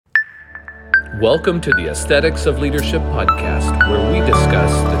Welcome to the Aesthetics of Leadership podcast, where we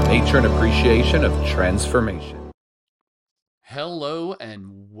discuss the nature and appreciation of transformation. Hello,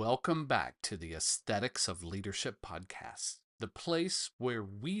 and welcome back to the Aesthetics of Leadership podcast, the place where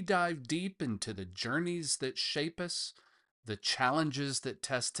we dive deep into the journeys that shape us, the challenges that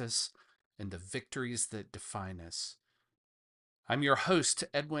test us, and the victories that define us. I'm your host,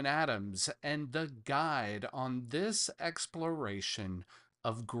 Edwin Adams, and the guide on this exploration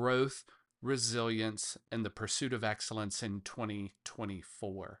of growth, resilience, and the pursuit of excellence in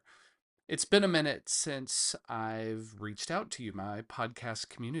 2024. It's been a minute since I've reached out to you, my podcast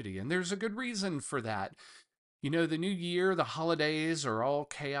community, and there's a good reason for that. You know, the new year, the holidays are all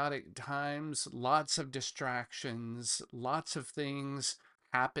chaotic times, lots of distractions, lots of things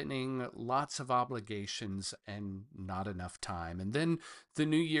happening, lots of obligations, and not enough time. And then the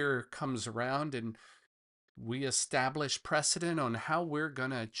new year comes around and we establish precedent on how we're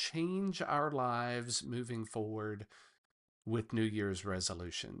going to change our lives moving forward with New Year's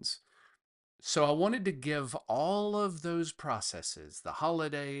resolutions. So I wanted to give all of those processes, the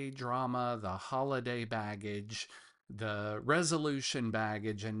holiday drama, the holiday baggage, the resolution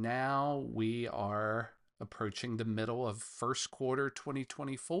baggage, and now we are approaching the middle of first quarter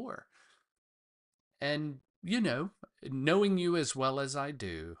 2024. And, you know, knowing you as well as I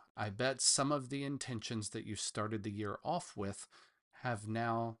do, I bet some of the intentions that you started the year off with have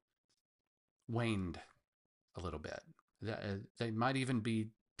now waned a little bit. They might even be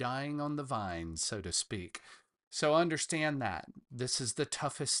dying on the vine, so to speak. So understand that this is the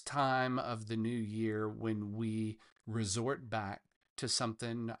toughest time of the new year when we resort back to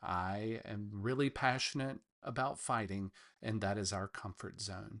something I am really passionate about fighting, and that is our comfort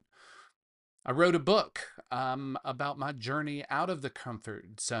zone. I wrote a book about my journey out of the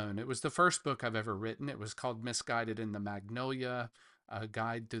comfort zone. It was the first book I've ever written. It was called Misguided in the Magnolia, a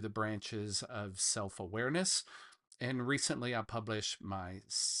guide through the branches of self-awareness. And recently I published my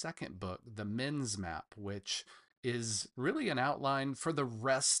second book, The Men's Map, which is really an outline for the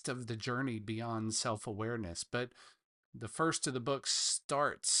rest of the journey beyond self-awareness. But the first of the books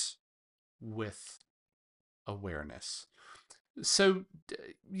starts with awareness. So,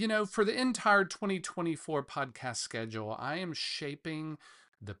 you know, for the entire 2024 podcast schedule, I am shaping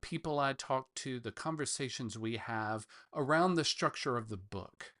the people I talk to, the conversations we have around the structure of the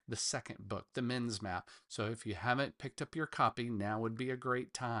book, the second book, The Men's Map. So if you haven't picked up your copy, now would be a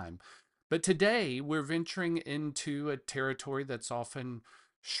great time. But today we're venturing into a territory that's often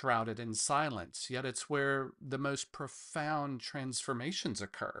shrouded in silence, yet it's where the most profound transformations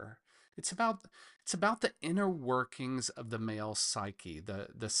occur. It's about it's about the inner workings of the male psyche,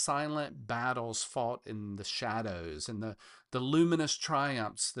 the silent battles fought in the shadows, and the luminous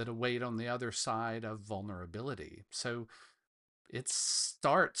triumphs that await on the other side of vulnerability. So it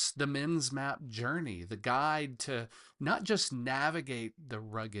starts the Men's Map journey, the guide to not just navigate the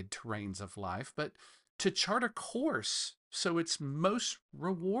rugged terrains of life, but to chart a course so it's most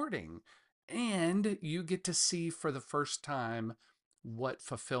rewarding. And you get to see for the first time what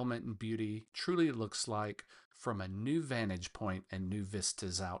fulfillment and beauty truly looks like from a new vantage point and new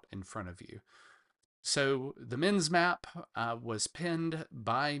vistas out in front of you. So the Men's Map was penned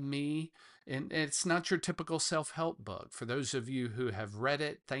by me, and it's not your typical self-help book. For those of you who have read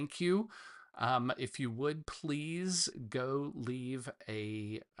it, thank you. If you would please go leave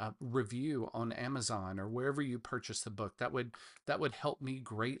a review on Amazon or wherever you purchase the book, that would help me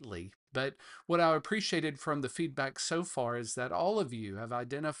greatly. But what I appreciated from the feedback so far is that all of you have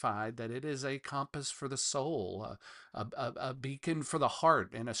identified that it is a compass for the soul, a beacon for the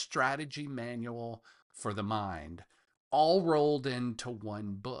heart, and a strategy manual for the mind, all rolled into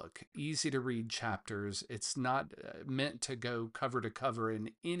one book. Easy to read chapters. It's not meant to go cover to cover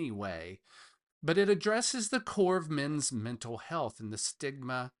in any way, but it addresses the core of men's mental health and the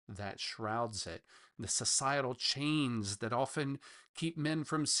stigma that shrouds it, the societal chains that often keep men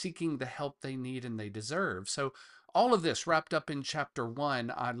from seeking the help they need and they deserve. So all of this wrapped up in chapter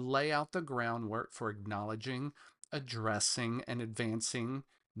 1, I lay out the groundwork for acknowledging, addressing, and advancing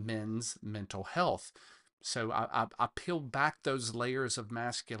men's mental health. So I peel back those layers of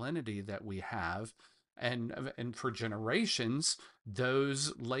masculinity that we have, and for generations,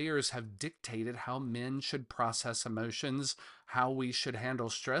 those layers have dictated how men should process emotions, how we should handle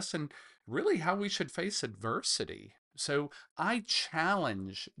stress, and really how we should face adversity. So I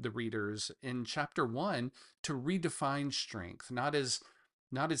challenge the readers in chapter 1 to redefine strength, not as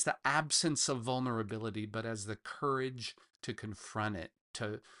the absence of vulnerability, but as the courage to confront it,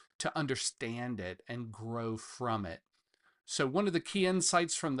 to understand it and grow from it. So one of the key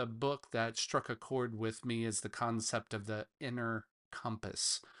insights from the book that struck a chord with me is the concept of the inner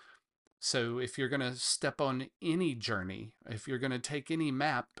compass. So if you're going to step on any journey, if you're going to take any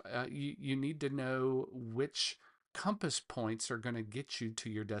map, you need to know which compass points are going to get you to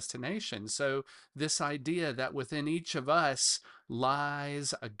your destination. So this idea that within each of us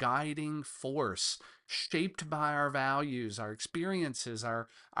lies a guiding force shaped by our values, our experiences, our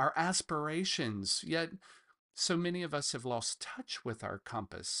aspirations, yet so many of us have lost touch with our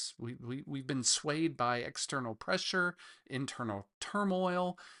compass. We've been swayed by external pressure, internal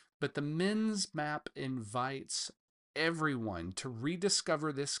turmoil, but the men's map invites everyone to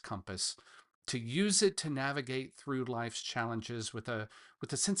rediscover this compass, to use it to navigate through life's challenges with a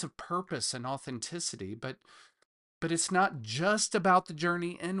sense of purpose and authenticity. But it's not just about the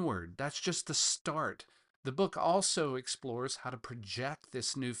journey inward. That's just the start. The book also explores how to project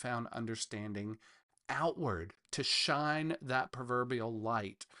this newfound understanding outward to shine that proverbial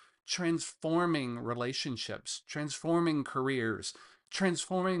light, transforming relationships, transforming careers,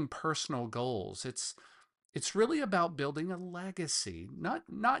 transforming personal goals. It's really about building a legacy,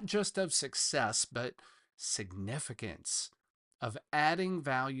 not just of success, but significance, of adding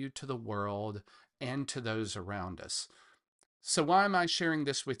value to the world and to those around us. So, why am I sharing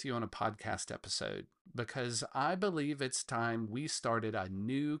this with you on a podcast episode? Because I believe it's time we started a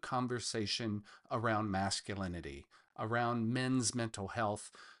new conversation around masculinity, around men's mental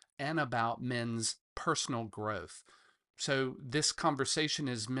health, and about men's personal growth. So, this conversation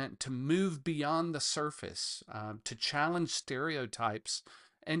is meant to move beyond the surface, to challenge stereotypes,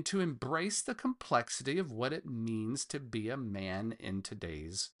 and to embrace the complexity of what it means to be a man in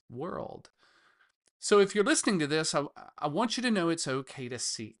today's world. So if you're listening to this, I want you to know it's okay to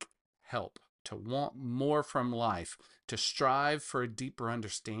seek help, to want more from life, to strive for a deeper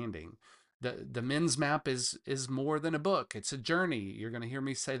understanding. The men's map is more than a book. It's a journey. You're going to hear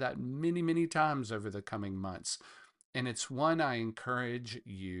me say that many, many times over the coming months. And it's one I encourage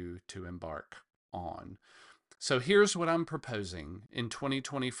you to embark on. So here's what I'm proposing in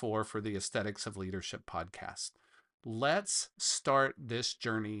 2024 for the Aesthetics of Leadership podcast. Let's start this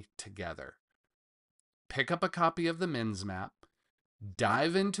journey together. Pick up a copy of the men's map,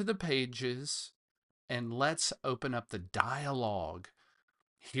 dive into the pages, and let's open up the dialogue.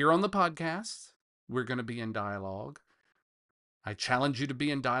 Here on the podcast, we're going to be in dialogue. I challenge you to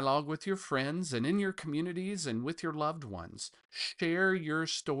be in dialogue with your friends and in your communities and with your loved ones. Share your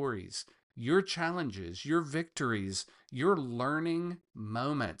stories, your challenges, your victories, your learning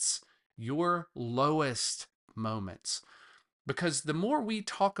moments, your lowest moments. Because the more we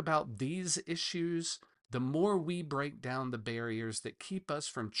talk about these issues, the more we break down the barriers that keep us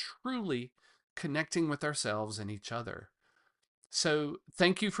from truly connecting with ourselves and each other. So,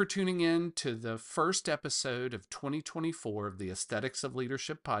 thank you for tuning in to the first episode of 2024 of the Aesthetics of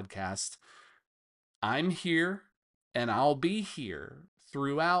Leadership podcast. I'm here and I'll be here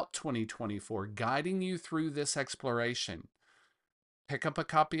throughout 2024, guiding you through this exploration. Pick up a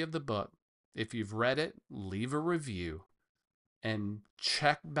copy of the book. If you've read it, leave a review. And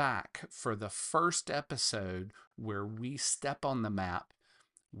check back for the first episode where we step on the map.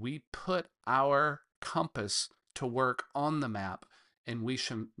 We put our compass to work on the map and we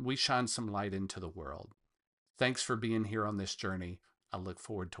shine some light into the world. Thanks for being here on this journey. I look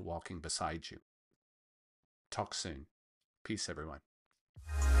forward to walking beside you. Talk soon. Peace, everyone.